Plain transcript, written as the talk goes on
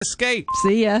Escape.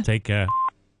 See ya. Take care.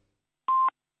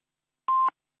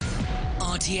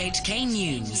 RTHK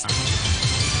News.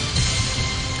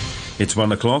 It's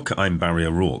 1 o'clock. I'm Barry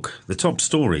O'Rourke. The top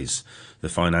stories. The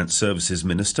Finance Services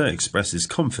Minister expresses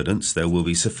confidence there will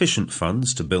be sufficient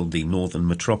funds to build the northern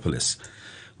metropolis,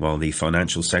 while the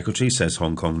Financial Secretary says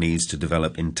Hong Kong needs to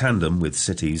develop in tandem with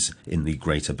cities in the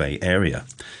Greater Bay Area.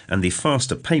 And the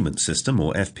Faster Payment System,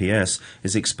 or FPS,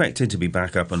 is expected to be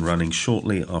back up and running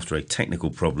shortly after a technical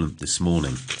problem this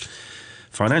morning.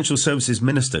 Financial Services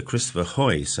Minister Christopher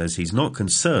Hui says he's not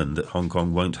concerned that Hong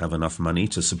Kong won't have enough money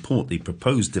to support the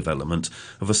proposed development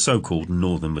of a so-called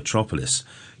northern metropolis.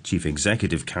 Chief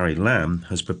Executive Carrie Lam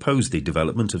has proposed the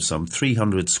development of some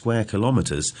 300 square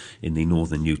kilometres in the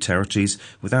Northern New Territories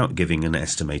without giving an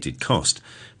estimated cost.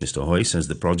 Mr Hui says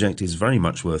the project is very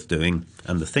much worth doing,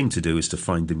 and the thing to do is to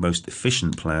find the most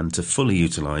efficient plan to fully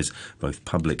utilise both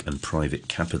public and private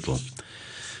capital.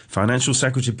 Financial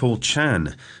Secretary Paul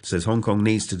Chan says Hong Kong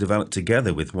needs to develop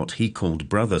together with what he called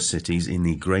brother cities in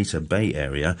the Greater Bay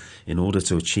Area in order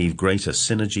to achieve greater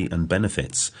synergy and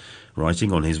benefits.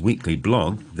 Writing on his weekly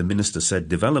blog, the minister said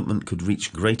development could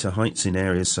reach greater heights in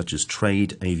areas such as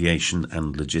trade, aviation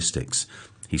and logistics.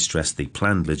 He stressed the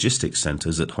planned logistics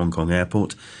centres at Hong Kong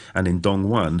Airport and in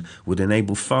Dongguan would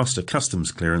enable faster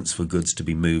customs clearance for goods to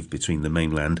be moved between the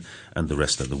mainland and the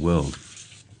rest of the world.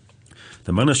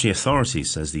 The Monetary Authority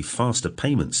says the Faster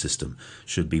Payment System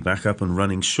should be back up and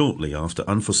running shortly after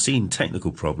unforeseen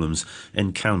technical problems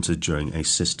encountered during a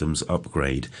systems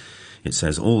upgrade. It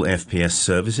says all FPS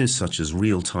services such as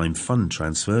real-time fund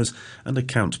transfers and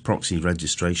account proxy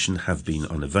registration have been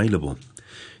unavailable.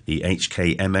 The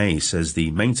HKMA says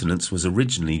the maintenance was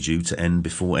originally due to end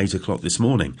before 8 o'clock this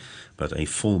morning, but a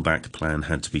fallback plan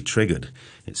had to be triggered.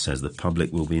 It says the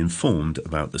public will be informed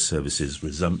about the service's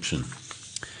resumption.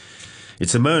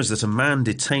 It's emerged that a man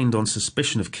detained on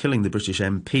suspicion of killing the British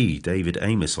MP, David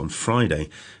Amess, on Friday,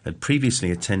 had previously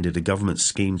attended a government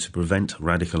scheme to prevent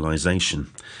radicalisation.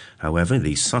 However,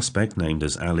 the suspect, named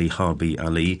as Ali Harbi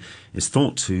Ali, is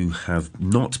thought to have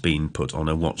not been put on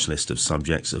a watch list of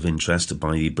subjects of interest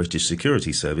by the British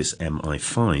Security Service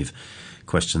MI5.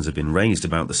 Questions have been raised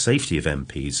about the safety of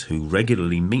MPs who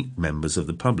regularly meet members of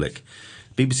the public.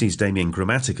 BBC's Damien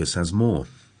Grammaticus has more.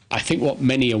 I think what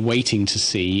many are waiting to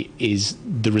see is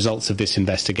the results of this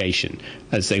investigation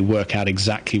as they work out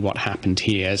exactly what happened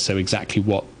here, so exactly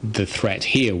what the threat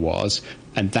here was,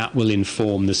 and that will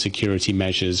inform the security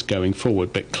measures going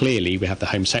forward. But clearly we have the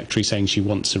Home Secretary saying she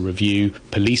wants a review,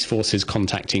 police forces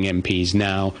contacting MPs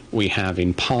now, we have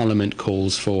in Parliament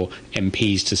calls for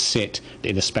MPs to sit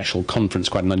in a special conference,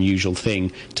 quite an unusual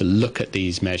thing, to look at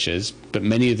these measures, but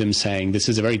many of them saying this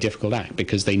is a very difficult act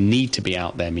because they need to be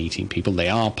out there meeting people, they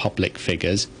are public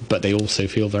figures, but they also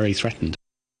feel very threatened.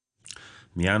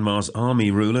 Myanmar's army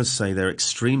rulers say they're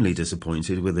extremely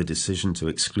disappointed with a decision to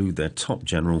exclude their top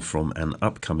general from an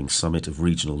upcoming summit of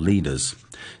regional leaders.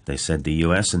 They said the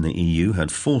US and the EU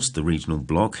had forced the regional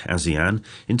bloc, ASEAN,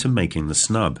 into making the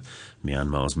snub.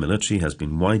 Myanmar's military has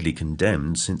been widely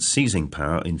condemned since seizing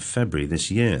power in February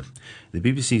this year. The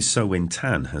BBC's So Win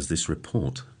Tan has this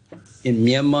report. In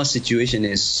Myanmar, situation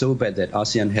is so bad that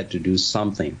ASEAN had to do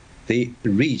something. They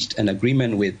reached an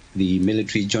agreement with the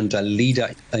military junta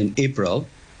leader in April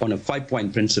on a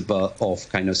 5-point principle of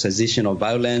kind of cessation of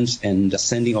violence and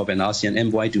sending of an ASEAN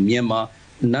envoy to Myanmar.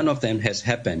 None of them has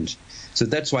happened. So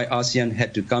that's why ASEAN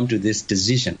had to come to this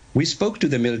decision. We spoke to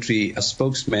the military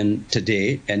spokesman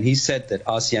today, and he said that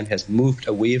ASEAN has moved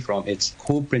away from its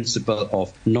core principle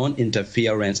of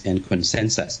non-interference and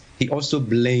consensus. He also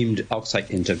blamed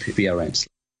outside interference.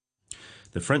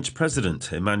 The French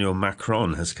President, Emmanuel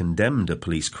Macron, has condemned a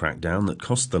police crackdown that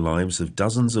cost the lives of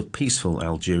dozens of peaceful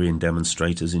Algerian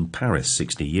demonstrators in Paris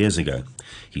 60 years ago.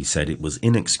 He said it was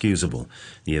inexcusable.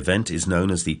 The event is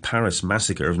known as the Paris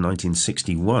Massacre of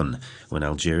 1961, when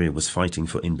Algeria was fighting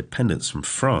for independence from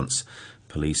France.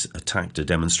 Police attacked a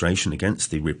demonstration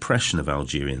against the repression of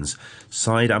Algerians.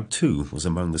 Saïd Abtou was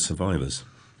among the survivors.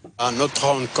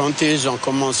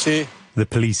 The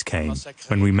police came.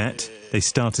 When we met, they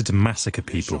started to massacre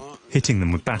people, hitting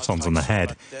them with batons on the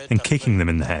head and kicking them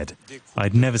in the head.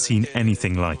 I'd never seen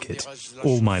anything like it.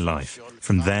 All my life,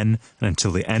 from then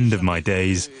until the end of my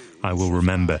days, I will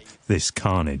remember this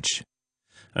carnage.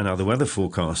 And now the weather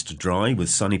forecast: dry with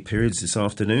sunny periods this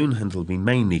afternoon, and it'll be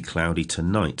mainly cloudy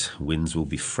tonight. Winds will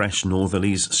be fresh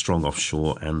northerlies, strong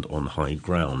offshore and on high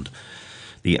ground.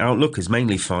 The outlook is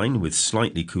mainly fine, with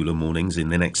slightly cooler mornings in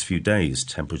the next few days.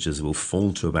 Temperatures will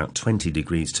fall to about 20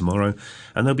 degrees tomorrow,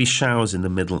 and there'll be showers in the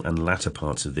middle and latter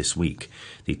parts of this week.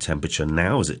 The temperature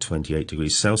now is at 28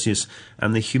 degrees Celsius,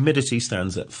 and the humidity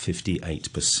stands at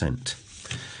 58%.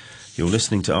 You're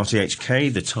listening to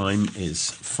RTHK. The time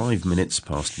is 5 minutes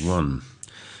past 1.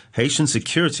 Haitian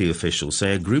security officials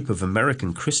say a group of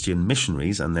American Christian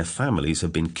missionaries and their families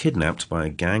have been kidnapped by a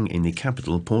gang in the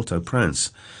capital,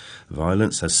 Port-au-Prince.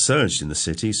 Violence has surged in the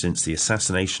city since the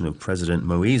assassination of President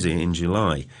Moise in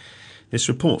July. This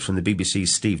report from the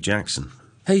BBC's Steve Jackson.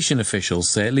 Haitian officials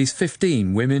say at least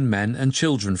 15 women, men and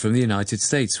children from the United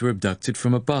States were abducted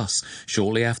from a bus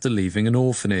shortly after leaving an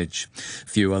orphanage.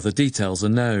 Few other details are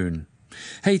known.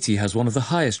 Haiti has one of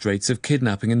the highest rates of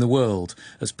kidnapping in the world,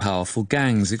 as powerful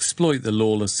gangs exploit the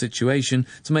lawless situation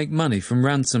to make money from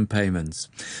ransom payments.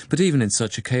 But even in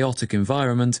such a chaotic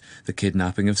environment, the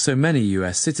kidnapping of so many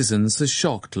US citizens has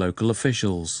shocked local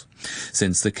officials.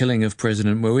 Since the killing of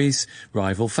President Moise,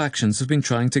 rival factions have been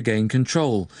trying to gain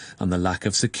control, and the lack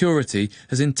of security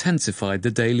has intensified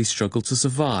the daily struggle to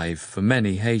survive for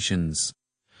many Haitians.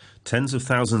 Tens of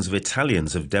thousands of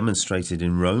Italians have demonstrated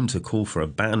in Rome to call for a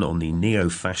ban on the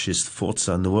neo-fascist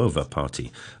Forza Nuova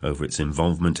party over its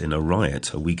involvement in a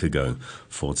riot a week ago.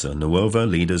 Forza Nuova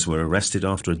leaders were arrested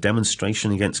after a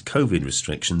demonstration against COVID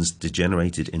restrictions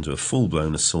degenerated into a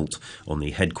full-blown assault on the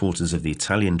headquarters of the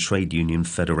Italian Trade Union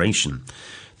Federation.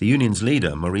 The union's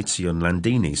leader, Maurizio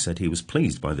Landini, said he was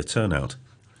pleased by the turnout.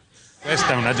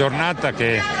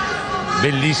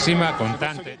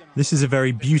 This is a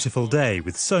very beautiful day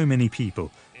with so many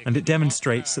people, and it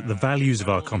demonstrates that the values of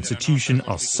our Constitution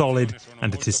are solid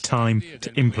and it is time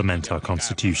to implement our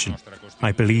Constitution.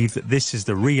 I believe that this is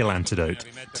the real antidote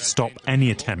to stop any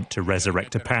attempt to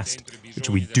resurrect a past which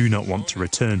we do not want to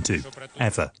return to,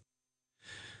 ever.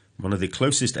 One of the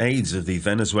closest aides of the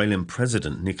Venezuelan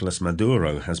president, Nicolas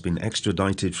Maduro, has been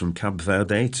extradited from Cabo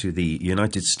Verde to the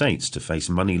United States to face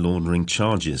money laundering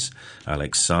charges.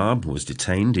 Alex Saab was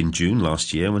detained in June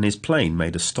last year when his plane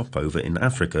made a stopover in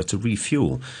Africa to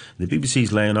refuel. The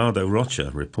BBC's Leonardo Rocha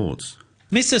reports.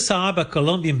 Mr. Saab, a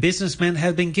Colombian businessman,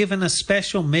 had been given a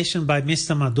special mission by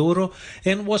Mr. Maduro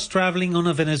and was traveling on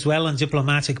a Venezuelan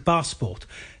diplomatic passport.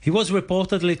 He was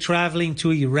reportedly traveling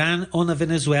to Iran on a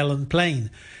Venezuelan plane.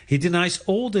 He denies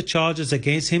all the charges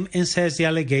against him and says the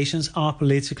allegations are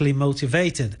politically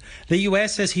motivated. The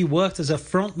US says he worked as a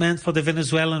frontman for the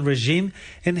Venezuelan regime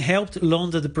and helped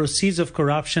launder the proceeds of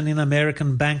corruption in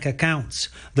American bank accounts.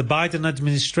 The Biden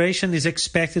administration is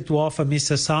expected to offer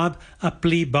Mr. Saab a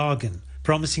plea bargain,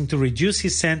 promising to reduce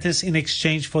his sentence in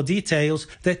exchange for details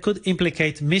that could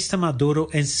implicate Mr. Maduro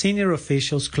and senior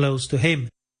officials close to him.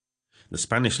 The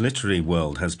Spanish literary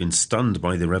world has been stunned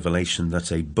by the revelation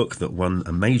that a book that won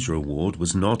a major award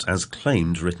was not, as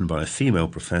claimed, written by a female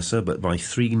professor but by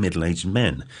 3 middle-aged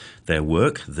men. Their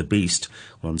work, The Beast,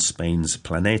 won Spain's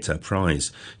Planeta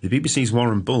Prize. The BBC's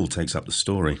Warren Bull takes up the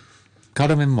story.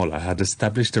 Carmen Mola had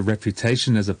established a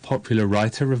reputation as a popular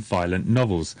writer of violent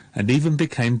novels and even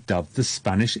became dubbed the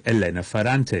Spanish Elena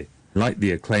Ferrante. Like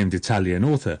the acclaimed Italian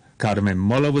author, Carmen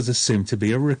Mola was assumed to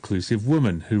be a reclusive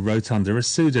woman who wrote under a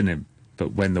pseudonym.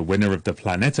 But when the winner of the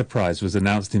Planeta Prize was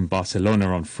announced in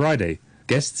Barcelona on Friday,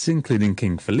 guests including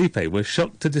King Felipe were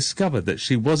shocked to discover that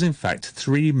she was in fact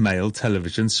 3 male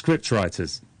television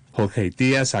scriptwriters. Jorge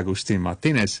Diaz, Agustin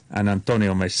Martinez and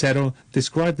Antonio Mesero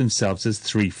described themselves as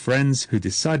 3 friends who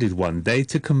decided one day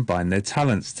to combine their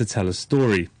talents to tell a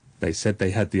story. They said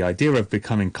they had the idea of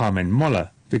becoming Carmen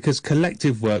Mola because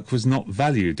collective work was not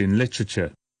valued in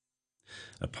literature.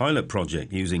 A pilot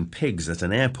project using pigs at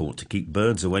an airport to keep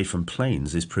birds away from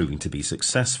planes is proving to be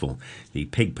successful. The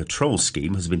Pig Patrol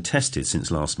scheme has been tested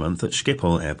since last month at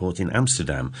Schiphol Airport in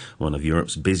Amsterdam, one of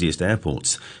Europe's busiest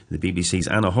airports. The BBC's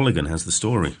Anna Holligan has the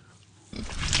story.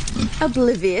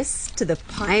 Oblivious to the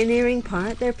pioneering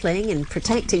part they're playing in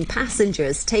protecting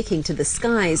passengers taking to the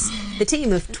skies, the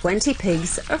team of 20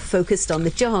 pigs are focused on the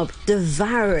job,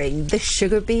 devouring the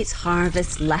sugar beet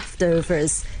harvest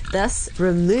leftovers, thus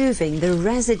removing the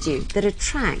residue that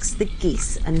attracts the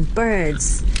geese and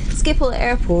birds. Schiphol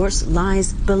Airport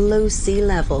lies below sea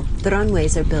level. The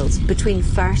runways are built between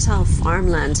fertile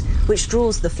farmland, which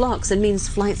draws the flocks and means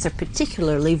flights are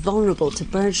particularly vulnerable to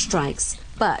bird strikes.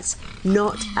 But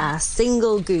not a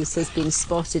single goose has been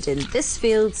spotted in this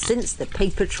field since the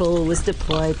Pig Patrol was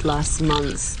deployed last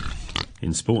month.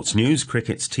 In sports news,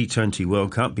 cricket's T20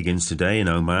 World Cup begins today in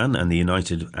Oman and the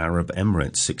United Arab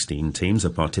Emirates. 16 teams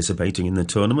are participating in the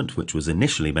tournament, which was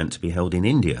initially meant to be held in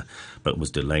India, but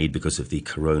was delayed because of the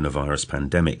coronavirus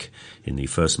pandemic. In the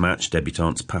first match,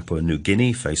 debutants Papua New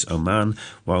Guinea face Oman,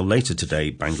 while later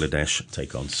today Bangladesh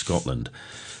take on Scotland.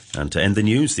 And to end the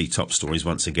news, the top stories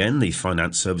once again. The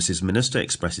Finance Services Minister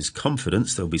expresses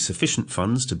confidence there will be sufficient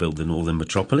funds to build the northern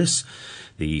metropolis.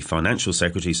 The Financial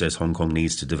Secretary says Hong Kong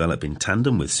needs to develop in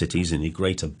tandem with cities in the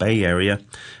Greater Bay Area.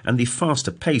 And the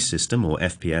Faster Pay System, or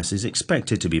FPS, is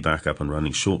expected to be back up and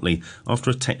running shortly after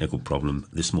a technical problem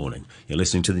this morning. You're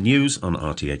listening to the news on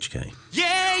RTHK.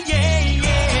 Yeah, yeah,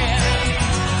 yeah.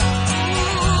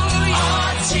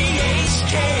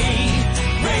 RTHK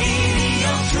Radio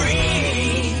 3.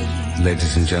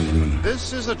 Ladies and gentlemen,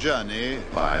 this is a journey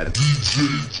by a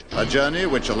DJ. A journey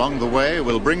which along the way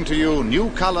will bring to you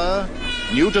new colour,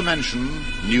 new dimension,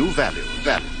 new value,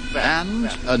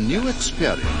 and a new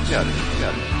experience.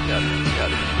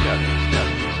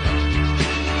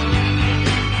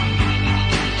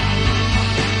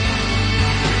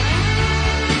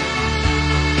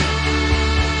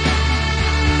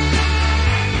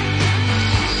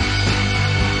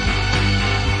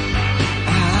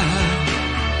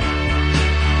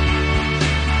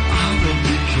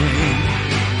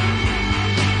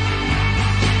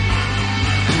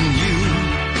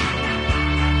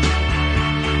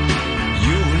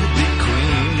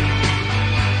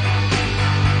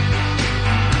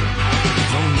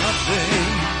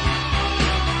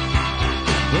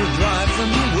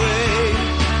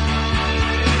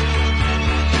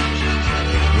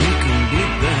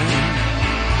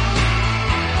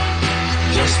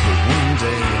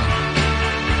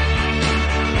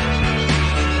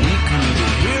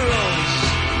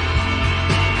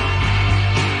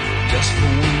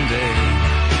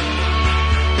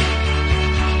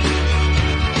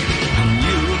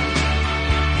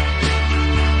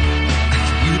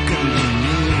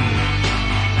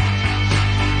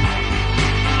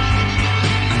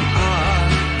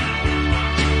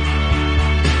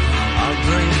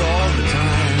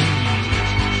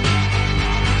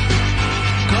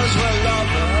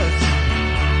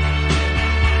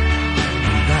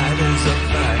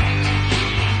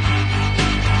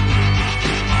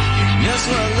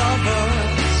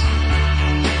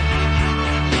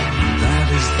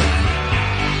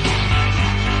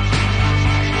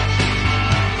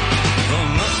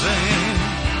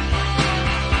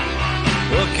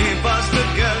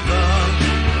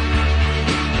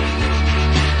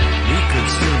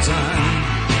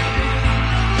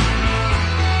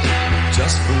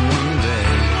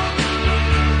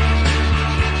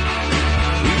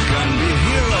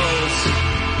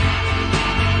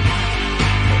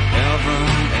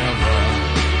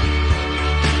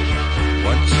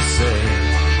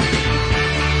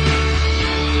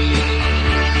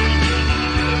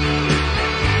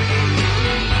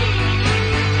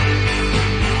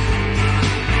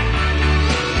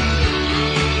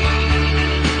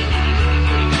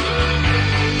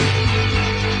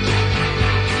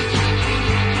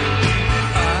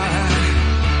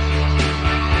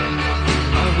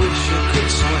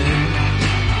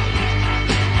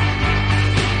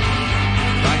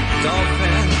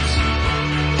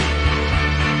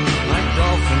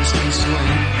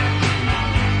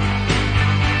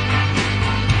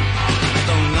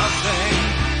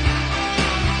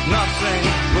 Nothing